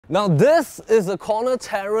Now this is a corner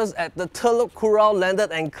terrace at the Telok Kurau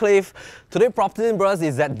landed enclave. Today PropertyLimBrothers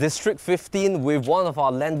is at District 15 with one of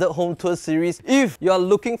our landed home tour series. If you are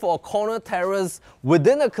looking for a corner terrace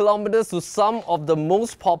within a kilometer to some of the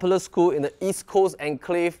most popular schools in the East Coast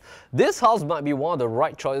enclave, this house might be one of the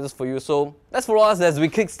right choices for you. So let's follow us as we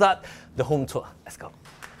kickstart the home tour. Let's go.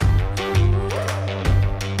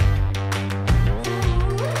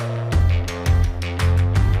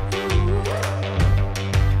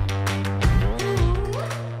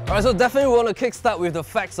 Alright, so definitely we want to kickstart with the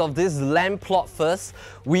facts of this land plot first.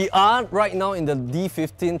 We are right now in the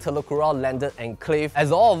D15 Telok Kurau landed enclave.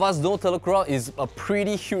 As all of us know, Telok Kurau is a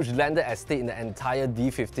pretty huge landed estate in the entire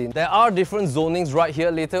D15. There are different zonings right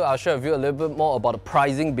here. Later I'll share with you a little bit more about the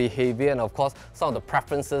pricing behavior and of course some of the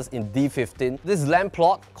preferences in D15. This land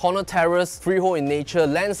plot, corner terrace, freehold in nature,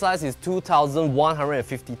 land size is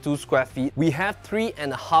 2,152 square feet. We have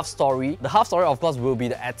 3.5 story. The half story of course will be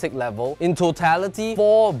the attic level. In totality,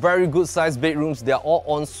 4 very good sized bedrooms. They are all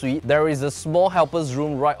ensuite. There is a small helper's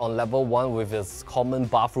room right on level 1 with its common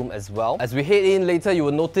bathroom as well. As we head in later, you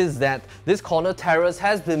will notice that this corner terrace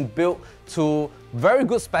has been built to very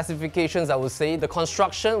good specifications, I would say. The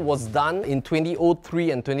construction was done in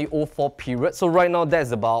 2003 and 2004 period. So right now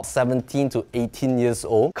that's about 17 to 18 years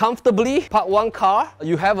old. Comfortably park one car.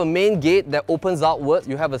 You have a main gate that opens outwards.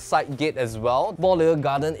 You have a side gate as well. Small little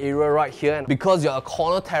garden area right here. And because you're a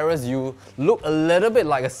corner terrace, you look a little bit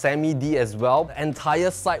like a semi-D as well. The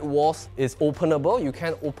entire side walls is openable. You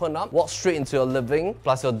can open up, walk straight into your living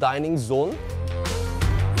plus your dining zone.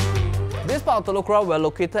 This part of Telok Kurau, we're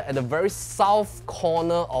located at the very south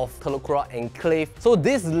corner of Telok Kurau enclave. So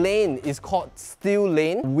this lane is called Steel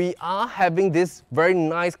Lane. We are having this very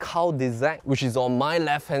nice cul-de-sac, which is on my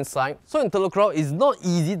left hand side. So in Telok Kurau, it's not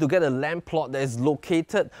easy to get a land plot that is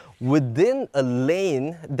located within a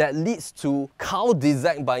lane that leads to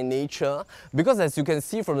cul-de-sac by nature, because as you can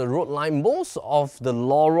see from the road line, most of the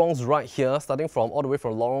lorongs right here, starting from all the way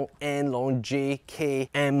from Lorong N, Lorong J, K,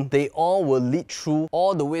 M, they all will lead through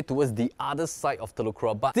all the way towards the other side of Telok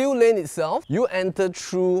Kurau. But Steel Lane itself, you enter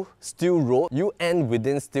through Steel Road, you end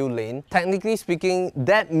within Steel Lane. Technically speaking,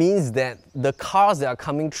 that means that the cars that are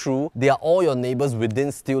coming through, they are all your neighbors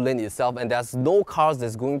within Steel Lane itself, and there's no cars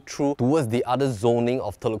that's going through towards the other zoning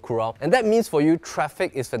of Telok Kurau. And that means for you,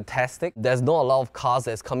 traffic is fantastic. There's not a lot of cars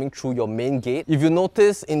that's coming through your main gate. If you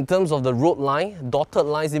notice, in terms of the road line, dotted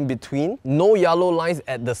lines in between, no yellow lines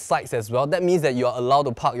at the sides as well. That means that you are allowed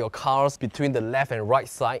to park your cars between the left and right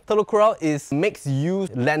side. Telok Kurau is mixed-use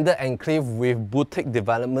landed enclave with boutique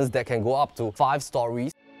developments that can go up to 5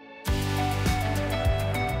 stories.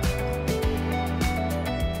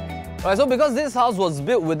 Alright, so because this house was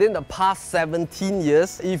built within the past 17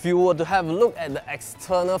 years, if you were to have a look at the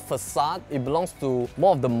external facade, it belongs to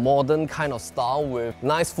more of the modern kind of style with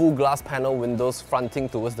nice full glass panel windows fronting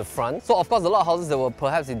towards the front. So of course, a lot of houses that were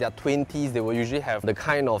perhaps in their 20s, they will usually have the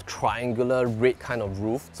kind of triangular red kind of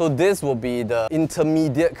roof. So this will be the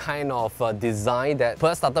intermediate kind of design that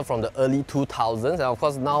perhaps started from the early 2000s. And of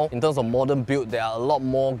course now, in terms of modern build, there are a lot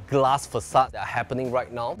more glass facades that are happening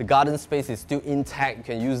right now. The garden space is still intact. You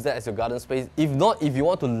can use that as your garden space. If not, if you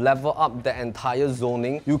want to level up the entire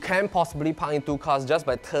zoning, you can possibly park in 2 cars just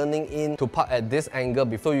by turning in to park at this angle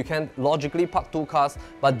before you can logically park 2 cars.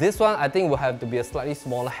 But this one, I think, will have to be a slightly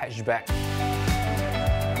smaller hatchback.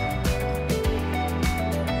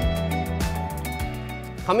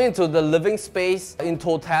 Coming into the living space, in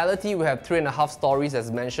totality, we have 3.5 stories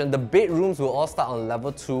as mentioned. The bedrooms will all start on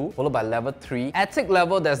level 2, followed by level 3. Attic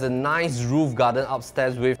level, there's a nice roof garden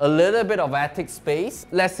upstairs with a little bit of attic space.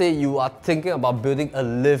 Let's say you are thinking about building a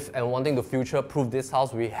lift and wanting to future-proof this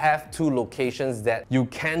house, we have 2 locations that you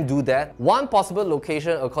can do that. One possible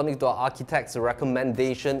location, according to our architect's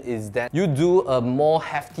recommendation, is that you do a more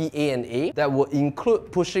hefty A&A that will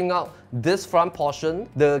include pushing out this front portion.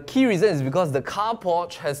 The key reason is because the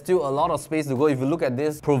carport has still a lot of space to go. If you look at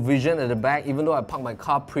this provision at the back, even though I parked my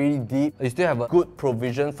car pretty deep, you still have a good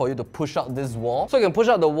provision for you to push out this wall. So you can push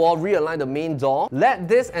out the wall, realign the main door. Let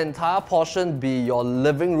this entire portion be your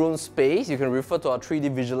living room space. You can refer to our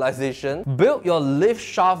 3D visualization. Build your lift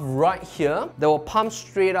shaft right here that will pump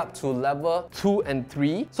straight up to level 2 and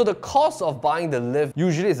 3. So the cost of buying the lift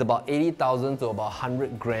usually is about 80,000 to about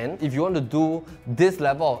 100 grand. If you want to do this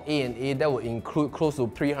level of A&A, that will include close to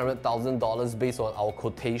 $300,000 based on our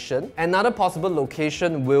quotation. Another possible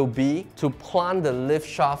location will be to plant the lift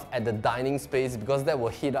shaft at the dining space, because that will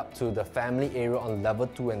heat up to the family area on level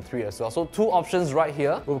 2 and 3 as well. So two options right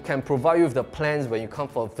here. We can provide you with the plans when you come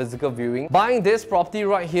for a physical viewing. Buying this property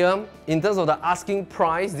right here, in terms of the asking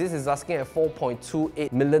price, this is asking at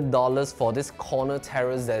 $4.28 million for this corner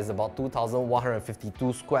terrace that is about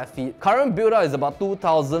 2,152 square feet. Current build out is about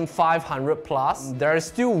 2,500 plus. There is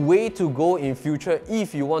still way to go in future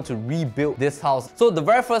if you want to rebuild this house. So the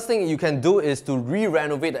very first thing you can do is to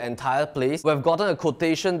re-renovate the entire place. We've gotten a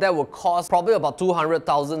quotation that will cost probably about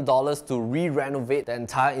 $200,000 to re-renovate the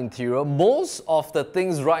entire interior. Most of the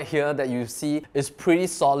things right here that you see is pretty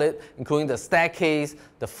solid, including the staircase,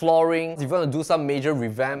 the flooring. If you want to do some major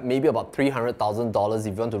revamp, maybe about $300,000 if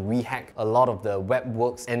you want to rehack a lot of the web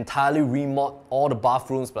works, entirely remod all the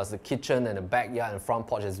bathrooms plus the kitchen and the backyard and front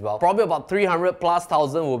porch as well. Probably about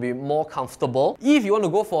 $300,000+ will be more comfortable. If you want to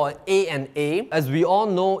go for an A&A, as we all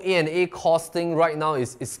know, A&A costing right now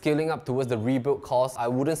is scaling up towards the rebuild cost. I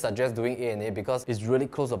wouldn't suggest doing A&A because it's really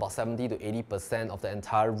close to about 70 to 80% of the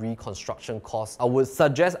entire reconstruction cost. I would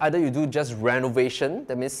suggest either you do just renovation,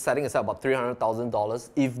 that means setting aside about $300,000.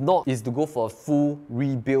 If not, is to go for a full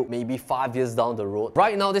rebuild, maybe 5 years down the road.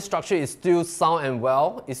 Right now, this structure is still sound and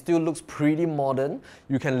well. It still looks pretty modern.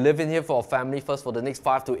 You can live in here for a family first for the next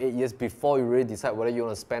 5 to 8 years before you really decide whether you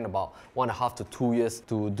want to spend about 1.5 to 2 years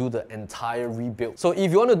to do the entire rebuild. So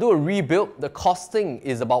if you want to do a rebuild, the costing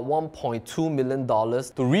is about $1.2 million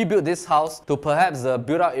to rebuild this house to perhaps a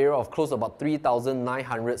build-out area of close to about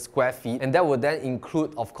 3,900 square feet. And that would then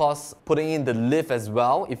include, of course, putting in the lift as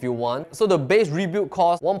well if you want. So the base rebuild cost,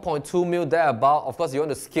 1.2 mil thereabout. Of course, you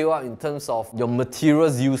want to scale up in terms of your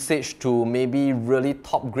materials usage to maybe really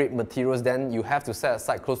top grade materials, then you have to set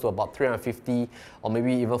aside close to about $350 or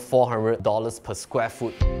maybe even $400 per square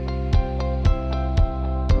foot.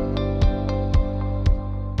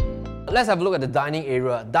 Let's have a look at the dining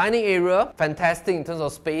area. Dining area, fantastic in terms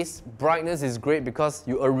of space. Brightness is great because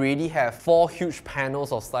you already have 4 huge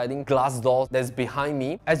panels of sliding glass doors that's behind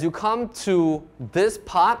me. As you come to this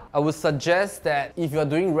part, I would suggest that if you're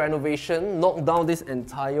doing renovation, knock down this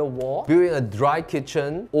entire wall, build in a dry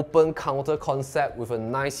kitchen, open counter concept with a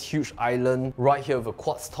nice huge island right here with a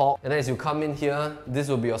quartz top. And then as you come in here, this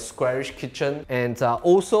will be your squarish kitchen. And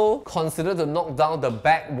also consider to knock down the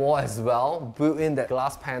back wall as well, build in that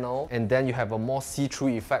glass panel, and then you have a more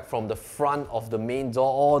see-through effect from the front of the main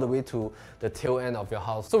door all the way to the tail end of your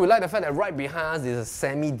house. So we like the fact that right behind us is a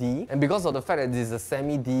semi-D, and because of the fact that this is a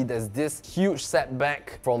semi-D, there's this huge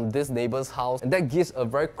setback from this neighbor's house, and that gives a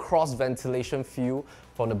very cross ventilation feel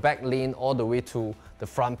from the back lane all the way to the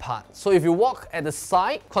front part. So if you walk at the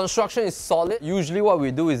side, construction is solid. Usually what we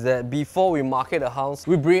do is that before we market a house,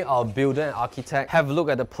 we bring our builder and architect, have a look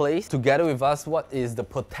at the place together with us, what is the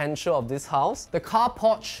potential of this house. The car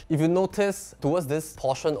porch, if you notice towards this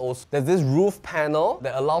portion also, there's this roof panel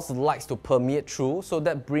that allows the lights to permeate through, so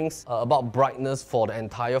that brings about brightness for the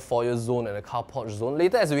entire foyer zone and the car porch zone.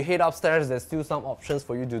 Later as we head upstairs, there's still some options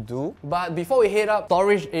for you to do. But before we head up,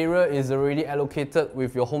 storage area is already allocated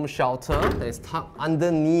with your home shelter that is tucked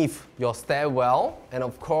underneath your stairwell, and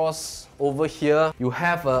of course over here you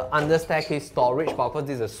have a under staircase storage, but of course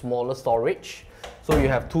this is a smaller storage, so you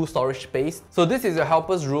have 2 storage space. So this is your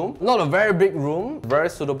helper's room, not a very big room, very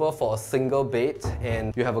suitable for a single bed,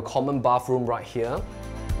 and you have a common bathroom right here.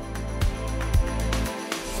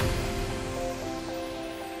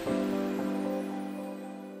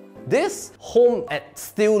 This home at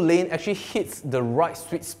Still Lane actually hits the right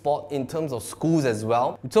sweet spot in terms of schools as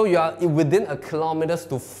well. So you are within a kilometer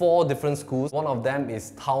to 4 different schools. One of them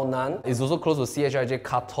is Tao Nan. It's also close to CHIJ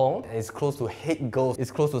Katong. It's close to Haig Girls.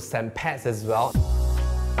 It's close to St. Pat's as well.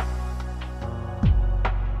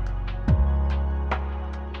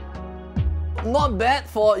 Not bad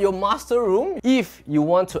for your master room. If you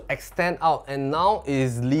want to extend out, and now it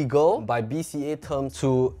is legal by BCA terms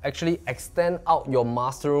to actually extend out your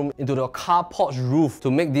master room into the car porch roof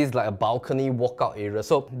to make this like a balcony walkout area.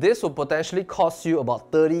 So this will potentially cost you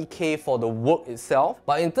about 30K for the work itself.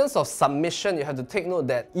 But in terms of submission, you have to take note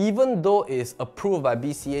that even though it's approved by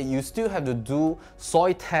BCA, you still have to do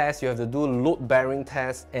soil tests, you have to do load bearing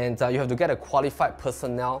tests, and you have to get a qualified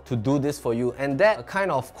personnel to do this for you. And that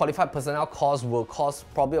kind of qualified personnel cost house will cost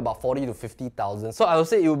probably about 40 to 50,000. So I would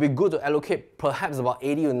say it would be good to allocate perhaps about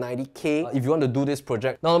 80 to 90k if you want to do this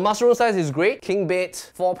project. Now the master room size is great. King bed,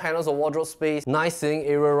 4 panels of wardrobe space, nice sitting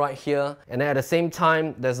area right here. And then at the same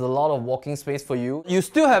time, there's a lot of walking space for you. You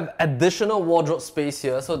still have additional wardrobe space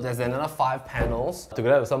here. So there's another 5 panels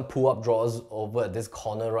together with some pull-up drawers over at this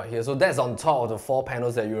corner right here. So that's on top of the 4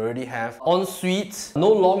 panels that you already have. Ensuite,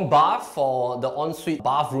 no long bath for the ensuite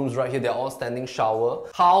bathrooms right here. They're all standing shower.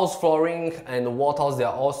 House flooring and the wall tiles, they're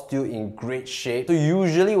all still in great shape. So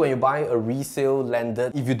usually when you're buying a resale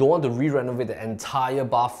landed, if you don't want to re-renovate the entire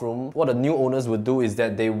bathroom, what the new owners would do is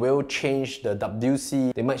that they will change the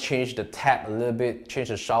WC, they might change the tap a little bit, change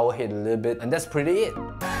the shower head a little bit, and that's pretty it.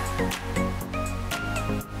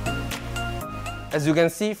 As you can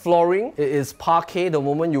see, flooring, it is parquet the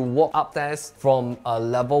moment you walk upstairs from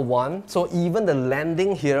level 1. So even the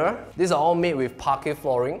landing here, these are all made with parquet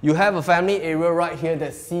flooring. You have a family area right here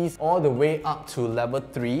that sees all the way up to level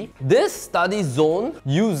 3. This study zone,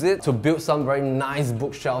 use it to build some very nice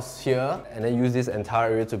bookshelves here, and then use this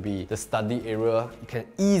entire area to be the study area. You can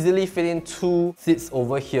easily fit in 2 seats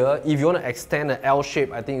over here. If you want to extend an L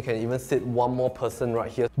shape, I think you can even sit 1 more person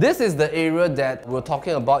right here. This is the area that we're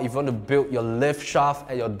talking about if you want to build your lift shaft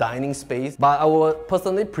at your dining space, but I would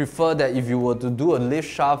personally prefer that if you were to do a lift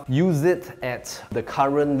shaft, use it at the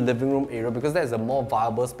current living room area because that's a more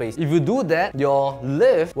viable space. If you do that, your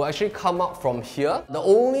lift will actually come up from here. The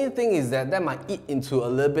only thing is that that might eat into a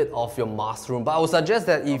little bit of your master room, but I would suggest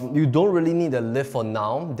that if you don't really need a lift for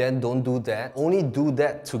now, then don't do that. Only do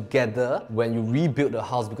that together when you rebuild the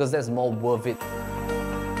house because that's more worth it.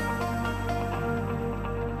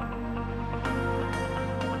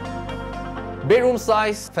 Bedroom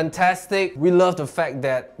size, fantastic. We love the fact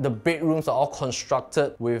that the bedrooms are all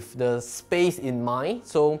constructed with the space in mind.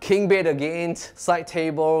 So king bed again, side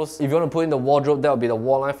tables. If you want to put in the wardrobe, that will be the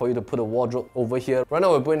wall line for you to put a wardrobe over here. Right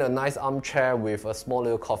now we're putting a nice armchair with a small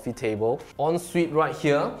little coffee table. Ensuite right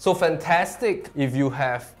here. So fantastic if you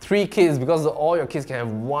have 3 kids because all your kids can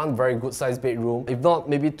have 1 very good sized bedroom. If not,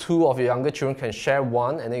 maybe 2 of your younger children can share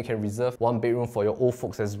 1, and then you can reserve 1 bedroom for your old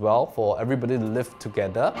folks as well, for everybody to live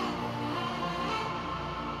together.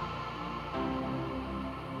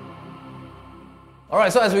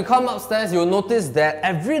 Alright, so as we come upstairs, you'll notice that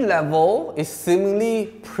every level is seemingly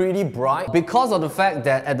pretty bright because of the fact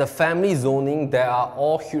that at the family zoning, there are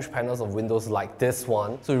all huge panels of windows like this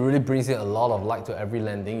one. So it really brings in a lot of light to every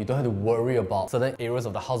landing. You don't have to worry about certain areas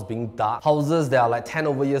of the house being dark. Houses that are like 10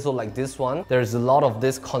 over years old like this one, there's a lot of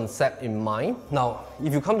this concept in mind. Now,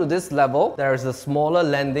 if you come to this level, there is a smaller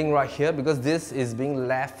landing right here because this is being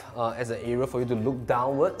left as an area for you to look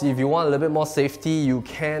downward. If you want a little bit more safety, you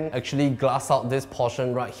can actually glass out this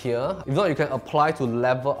portion right here. If not, you can apply to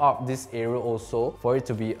level up this area also for it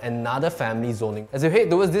to be another family zoning. As you head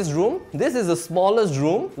towards this room, this is the smallest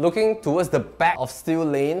room looking towards the back of Steel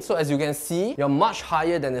Lane. So as you can see, you're much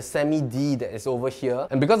higher than the semi-D that is over here.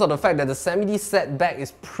 And because of the fact that the semi-D setback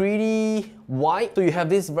is pretty wide, so you have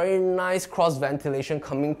this very nice cross ventilation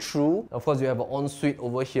coming through. Of course, you have an ensuite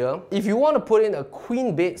over here. If you want to put in a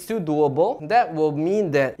queen bed, still doable. That will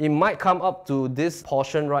mean that it might come up to this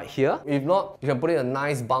portion right here. If not, you can put in a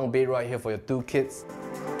nice bunk bed right here for your 2 kids.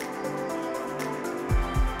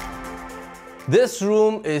 This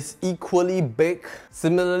room is equally big,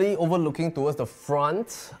 similarly overlooking towards the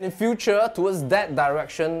front. In future, towards that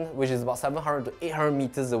direction, which is about 700 to 800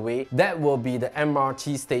 meters away, that will be the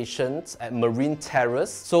MRT stations at Marine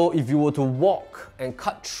Terrace. So if you were to walk and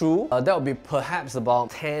cut through, that will be perhaps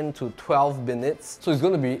about 10 to 12 minutes. So it's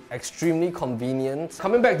going to be extremely convenient.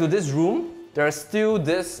 Coming back to this room, there's still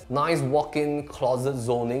this nice walk-in closet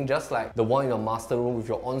zoning, just like the one in your master room with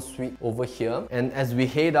your ensuite over here. And as we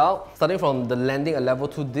head out, starting from the landing at level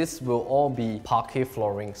 2, this will all be parquet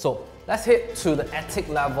flooring. So let's head to the attic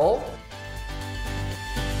level.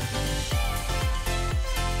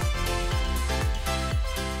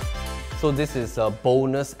 So this is a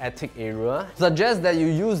bonus attic area. Suggest that you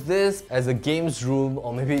use this as a games room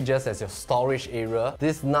or maybe just as your storage area.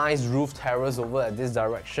 This nice roof terrace over at this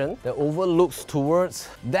direction that overlooks towards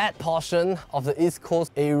that portion of the East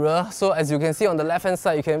Coast area. So as you can see on the left hand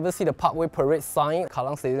side, you can even see the Parkway Parade sign,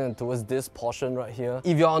 Kallang Stadium, towards this portion right here.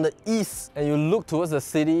 If you're on the east and you look towards the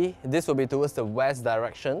city, this will be towards the west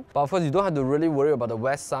direction. But of course, you don't have to really worry about the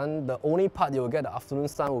west sun. The only part you will get the afternoon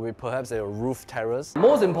sun will be perhaps a roof terrace.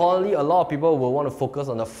 Most importantly, a lot of people will want to focus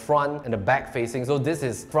on the front and the back facing. So this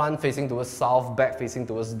is front facing towards south, back facing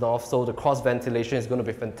towards north. So the cross ventilation is going to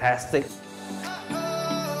be fantastic.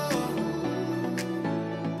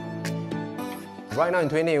 Right now in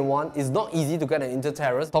 2021, it's not easy to get an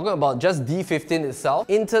inter-terrace. Talking about just D15 itself,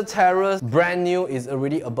 inter-terrace brand new is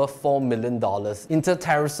already above $4 million.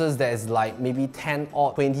 Inter-terraces that is like maybe 10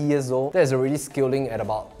 or 20 years old, that is already scaling at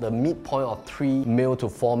about the midpoint of 3 mil to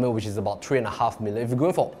 4 mil, which is about 3.5 million. If you're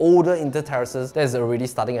going for older inter-terraces, that is already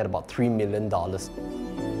starting at about $3 million.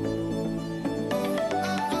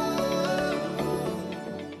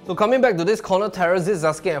 So coming back to this corner terrace, this is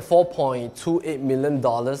asking at $4.28 million.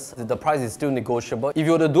 The price is still negotiable. If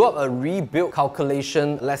you were to do up a rebuild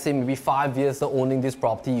calculation, let's say maybe 5 years of owning this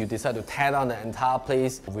property, you decide to tear down the entire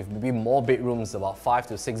place with maybe more bedrooms, about 5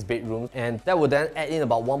 to 6 bedrooms, and that would then add in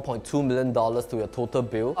about $1.2 million to your total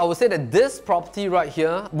bill. I would say that this property right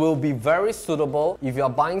here will be very suitable if you are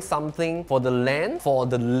buying something for the land, for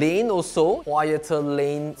the lane also, quieter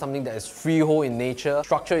lane, something that is freehold in nature.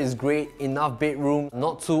 Structure is great, enough bedroom,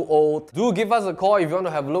 not too old. Do give us a call if you want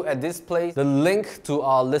to have a look at this place. The link to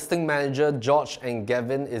our listing manager George and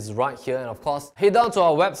Gavin is right here, and of course head down to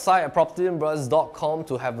our website at PropertyLimBrothers.com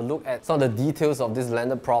to have a look at some of the details of this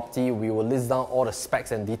landed property. We will list down all the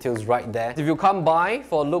specs and details right there. If you come by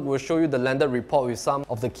for a look, we'll show you the landed report with some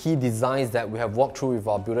of the key designs that we have walked through with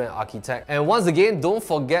our builder and architect. And once again, don't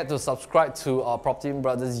forget to subscribe to our Property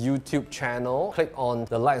Brothers YouTube channel. Click on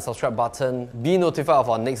the like and subscribe button. Be notified of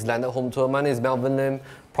our next landed home tour. My name is Melvin Lim.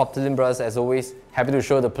 PropertyLimBrothers, as always, happy to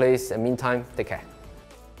show the place, and meantime, take care.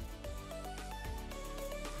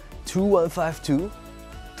 2152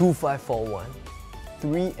 2541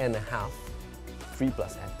 3.5 free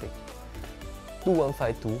plus attic.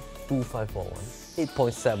 2152 2541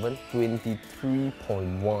 8.7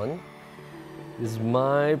 23.1 is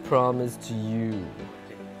my promise to you.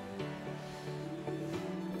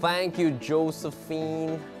 Thank you,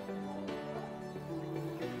 Josephine.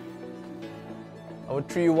 I will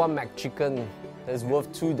treat you one McChicken that is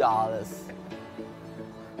worth $2.